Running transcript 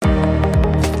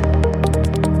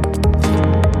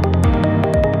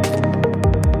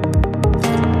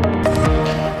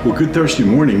Good Thursday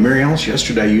morning. Mary Alice,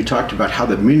 yesterday you talked about how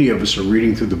that many of us are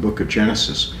reading through the book of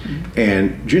Genesis.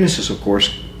 And Genesis, of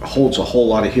course, holds a whole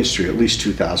lot of history, at least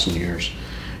 2,000 years.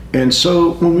 And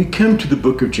so when we come to the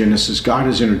book of Genesis, God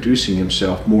is introducing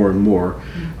himself more and more.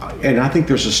 And I think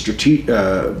there's a strategic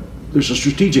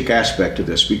aspect to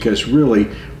this, because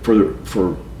really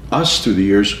for us through the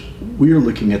years, we are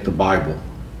looking at the Bible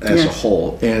as a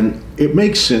whole. And it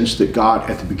makes sense that God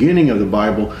at the beginning of the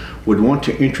Bible would want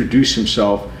to introduce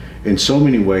himself in so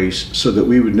many ways so that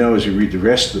we would know as we read the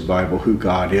rest of the Bible who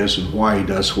God is and why he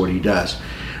does what he does.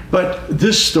 But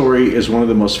this story is one of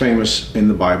the most famous in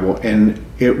the Bible, and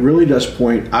it really does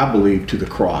point, I believe, to the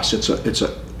cross. It's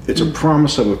a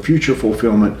promise of a future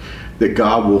fulfillment that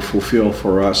God will fulfill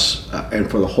for us and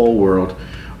for the whole world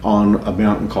on a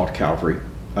mountain called Calvary.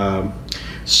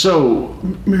 So,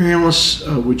 Mary Alice,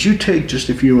 would you take just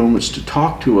a few moments to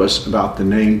talk to us about the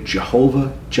name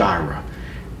Jehovah Jireh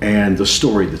and the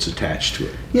story that's attached to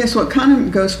it? Yes, well, it kind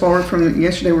of goes forward from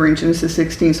yesterday. We're in Genesis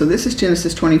 16, so this is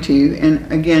Genesis 22,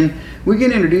 and again, we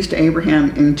get introduced to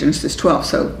Abraham in Genesis 12,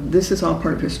 so this is all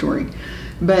part of his story.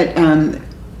 But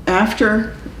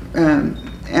after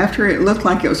it looked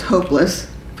like it was hopeless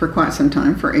for quite some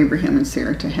time for Abraham and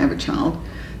Sarah to have a child,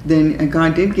 then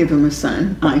God did give him a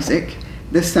son, Isaac,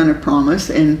 the son of promise,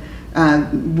 and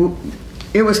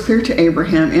it was clear to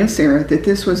Abraham and Sarah that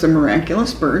this was a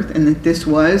miraculous birth, and that this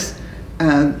was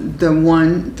the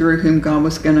one through whom God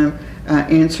was going to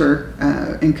answer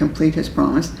and complete his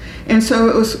promise. And so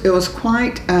it was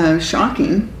quite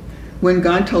shocking when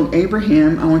God told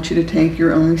Abraham, "I want you to take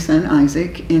your only son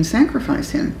Isaac and sacrifice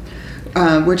him."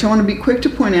 Which I want to be quick to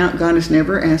point out, God has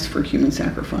never asked for human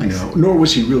sacrifice. No, nor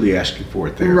was he really asking for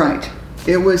it there. Right.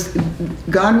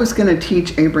 God was going to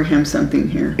teach Abraham something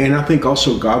here. And I think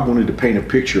also God wanted to paint a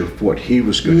picture of what he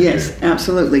was going to do. Yes,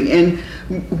 absolutely. And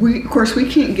we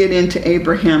can't get into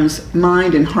Abraham's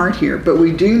mind and heart here, but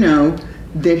we do know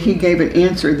that he gave an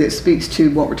answer that speaks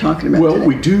to what we're talking about today.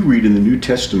 We do read in the New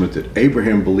Testament that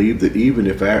Abraham believed that even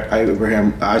if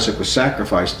Isaac was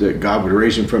sacrificed, that God would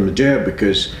raise him from the dead,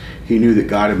 because he knew that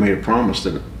God had made a promise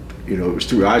that, it was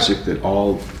through Isaac that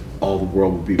all the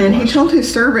world would be blessed. And he told his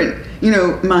servant,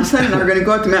 my son and I are going to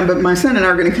go up the mountain, but my son and I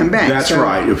are going to come back. That's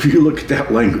right. If you look at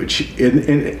that language.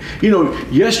 And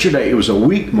yesterday it was a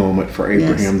weak moment for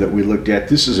Abraham that we looked at.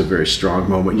 This is a very strong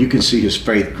moment. You can see his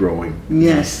faith growing.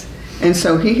 Yes. And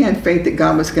so he had faith that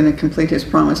God was going to complete his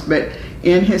promise, but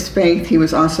in his faith he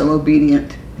was also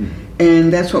obedient.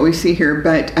 And that's what we see here.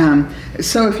 But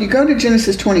so if you go to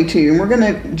Genesis 22, and we're going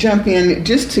to jump in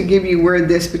just to give you where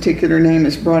this particular name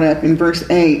is brought up in verse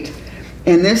 8.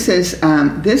 And this is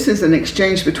an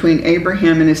exchange between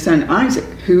Abraham and his son Isaac,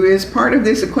 who is part of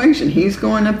this equation. He's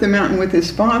going up the mountain with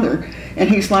his father, and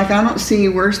he's like, "I don't see,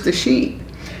 where's the sheep?"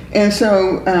 And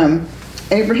so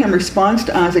Abraham responds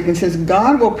to Isaac and says,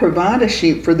 "God will provide a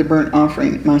sheep for the burnt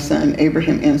offering, my son,"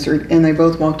 Abraham answered, and they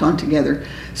both walked on together.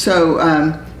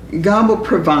 So God will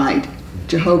provide,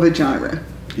 Jehovah Jireh.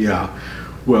 Yeah,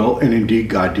 well, and indeed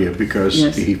God did,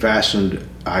 because he fastened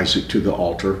Isaac to the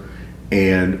altar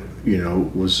and,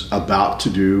 was about to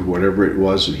do whatever it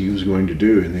was that he was going to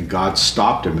do. And then God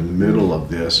stopped him in the middle of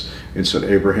this and said,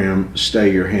 "Abraham,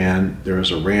 stay your hand. There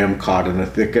is a ram caught in a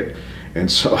thicket." And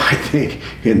so I think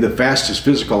in the fastest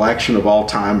physical action of all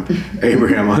time,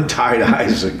 Abraham untied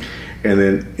Isaac and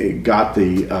then got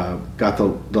the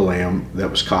lamb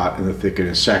that was caught in the thicket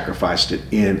and sacrificed it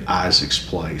in Isaac's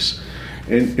place.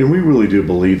 And we really do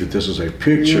believe that this is a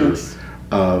picture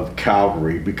of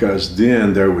Calvary, because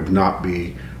then there would not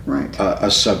be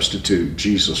a substitute.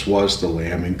 Jesus was the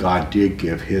lamb, and God did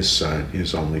give his son,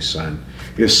 his only son,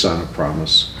 his son of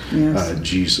promise,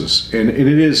 Jesus. And it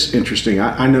is interesting.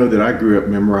 I know that I grew up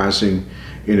memorizing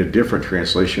in a different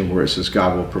translation where it says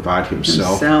God will provide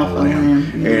himself a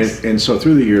lamb. Yes. And so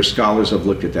through the years, scholars have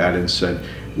looked at that and said,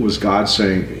 was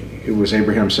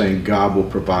Abraham saying God will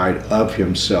provide of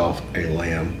himself a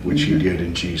lamb, which he did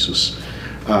in Jesus.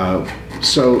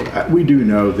 So we do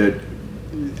know that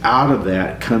out of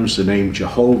that comes the name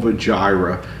Jehovah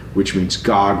Jireh, which means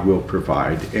God will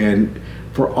provide. And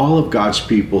for all of God's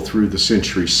people through the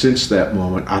centuries since that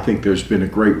moment, I think there's been a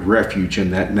great refuge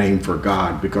in that name for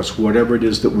God, because whatever it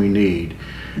is that we need,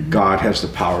 God has the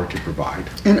power to provide.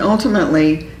 And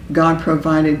ultimately, God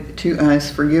provided to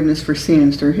us forgiveness for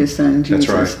sins through his son, Jesus.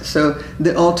 That's right. So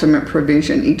the ultimate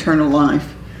provision, eternal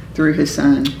life through his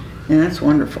son. And that's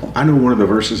wonderful. I know one of the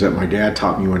verses that my dad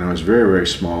taught me when I was very, very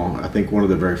small. I think one of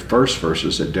the very first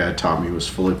verses that Dad taught me was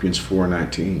Philippians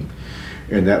 4:19.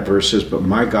 And that verse says, "But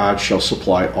my God shall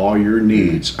supply all your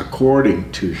needs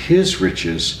according to his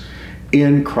riches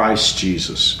in Christ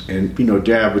Jesus. And,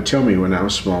 Dad would tell me when I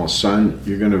was small, son,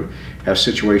 you're going to have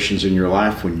situations in your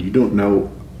life when you don't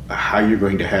know how you're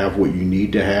going to have what you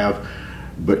need to have,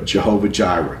 but Jehovah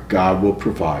Jireh, God will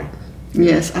provide.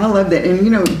 Yes, I love that.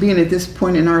 And, being at this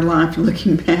point in our life,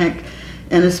 looking back,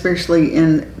 and especially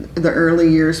in the early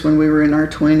years when we were in our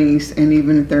 20s and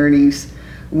even 30s,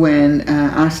 when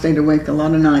I stayed awake a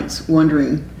lot of nights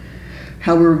wondering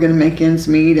how we were going to make ends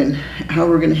meet and how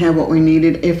we were going to have what we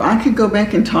needed. If I could go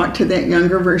back and talk to that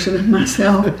younger version of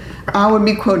myself, I would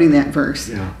be quoting that verse.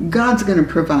 Yeah. God's going to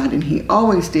provide, and He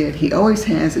always did. He always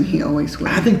has, and He always will.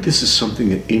 I think this is something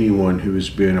that anyone who has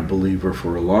been a believer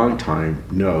for a long time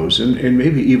knows, and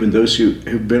maybe even those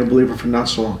who've been a believer for not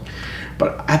so long.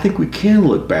 But I think we can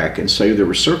look back and say there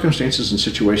were circumstances and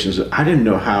situations that I didn't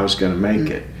know how I was going to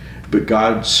make it. But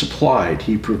God supplied,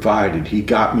 He provided, He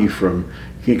got me from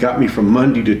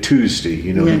Monday to Tuesday.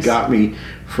 Yes. He got me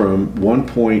from one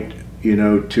point,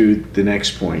 to the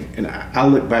next point. And I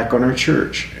look back on our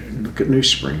church, look at New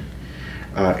Spring.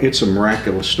 It's a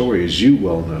miraculous story, as you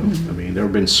well know. I mean, there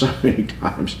have been so many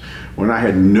times when I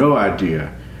had no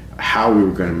idea how we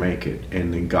were going to make it,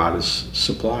 and then God has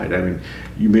supplied. I mean,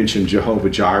 you mentioned Jehovah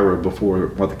Jireh before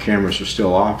while the cameras were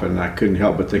still off, and I couldn't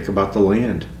help but think about the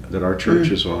land that our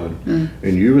church is on.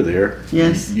 And you were there.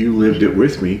 Yes. You lived it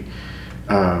with me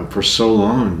for so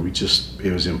long.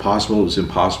 It was impossible,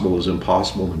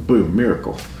 and boom,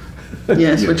 miracle.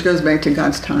 Yes, which goes back to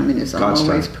God's timing is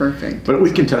always perfect. But we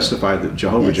can testify that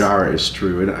Jehovah Jireh is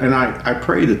true. And I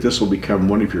pray that this will become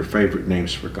one of your favorite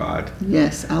names for God.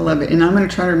 Yes, I love it. And I'm going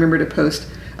to try to remember to post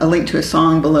a link to a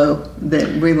song below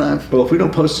that we love. Well, if we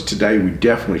don't post it today, we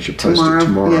definitely should post it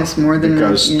tomorrow. Yes, more than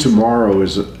because that. Yes. Tomorrow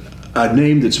is a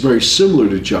name that's very similar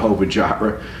to Jehovah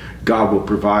Jireh. God will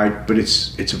provide, but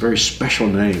it's a very special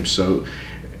name. So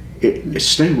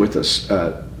stay with us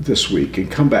this week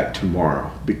and come back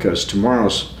tomorrow, because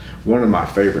tomorrow's one of my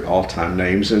favorite all-time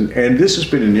names. And this has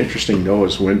been an interesting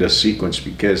Noah's Window sequence,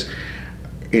 because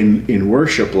in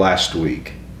worship last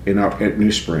week at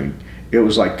New Spring, it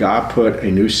was like God put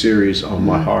a new series on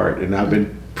my heart, and I've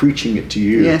been preaching it to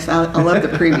you. Yes, I love the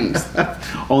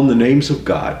previews. On the names of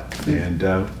God, and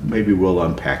maybe we'll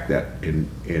unpack that in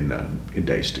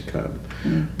days to come.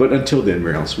 But until then,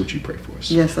 Mary Alice, would you pray for us?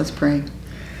 Yes, let's pray.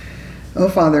 Oh,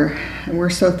 Father, we're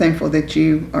so thankful that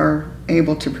you are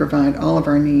able to provide all of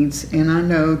our needs, and I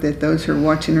know that those who are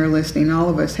watching or listening, all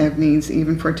of us have needs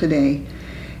even for today,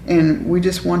 and we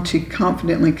just want to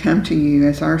confidently come to you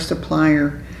as our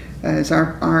supplier, as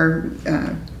our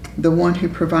the one who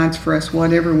provides for us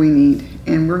whatever we need.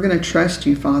 And we're going to trust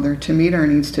you, Father, to meet our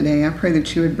needs today. I pray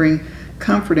that you would bring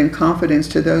comfort and confidence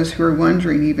to those who are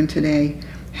wondering even today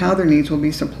how their needs will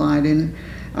be supplied. And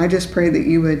I just pray that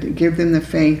you would give them the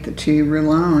faith to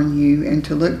rely on you and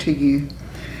to look to you.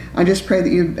 I just pray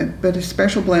that you put a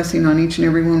special blessing on each and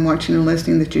every one watching and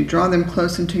listening, that you draw them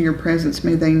close into your presence.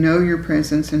 May they know your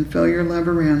presence and feel your love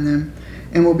around them.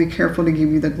 And we'll be careful to give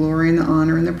you the glory and the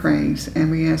honor and the praise.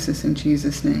 And we ask this in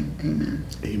Jesus' name. Amen.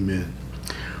 Amen.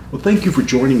 Well, thank you for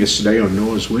joining us today on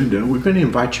Noah's Window. We're going to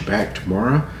invite you back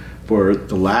tomorrow for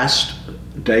the last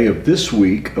day of this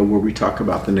week where we talk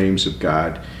about the names of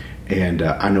God. And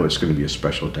I know it's going to be a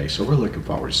special day, so we're looking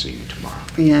forward to seeing you tomorrow.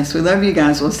 Yes, we love you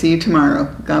guys. We'll see you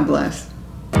tomorrow. God bless.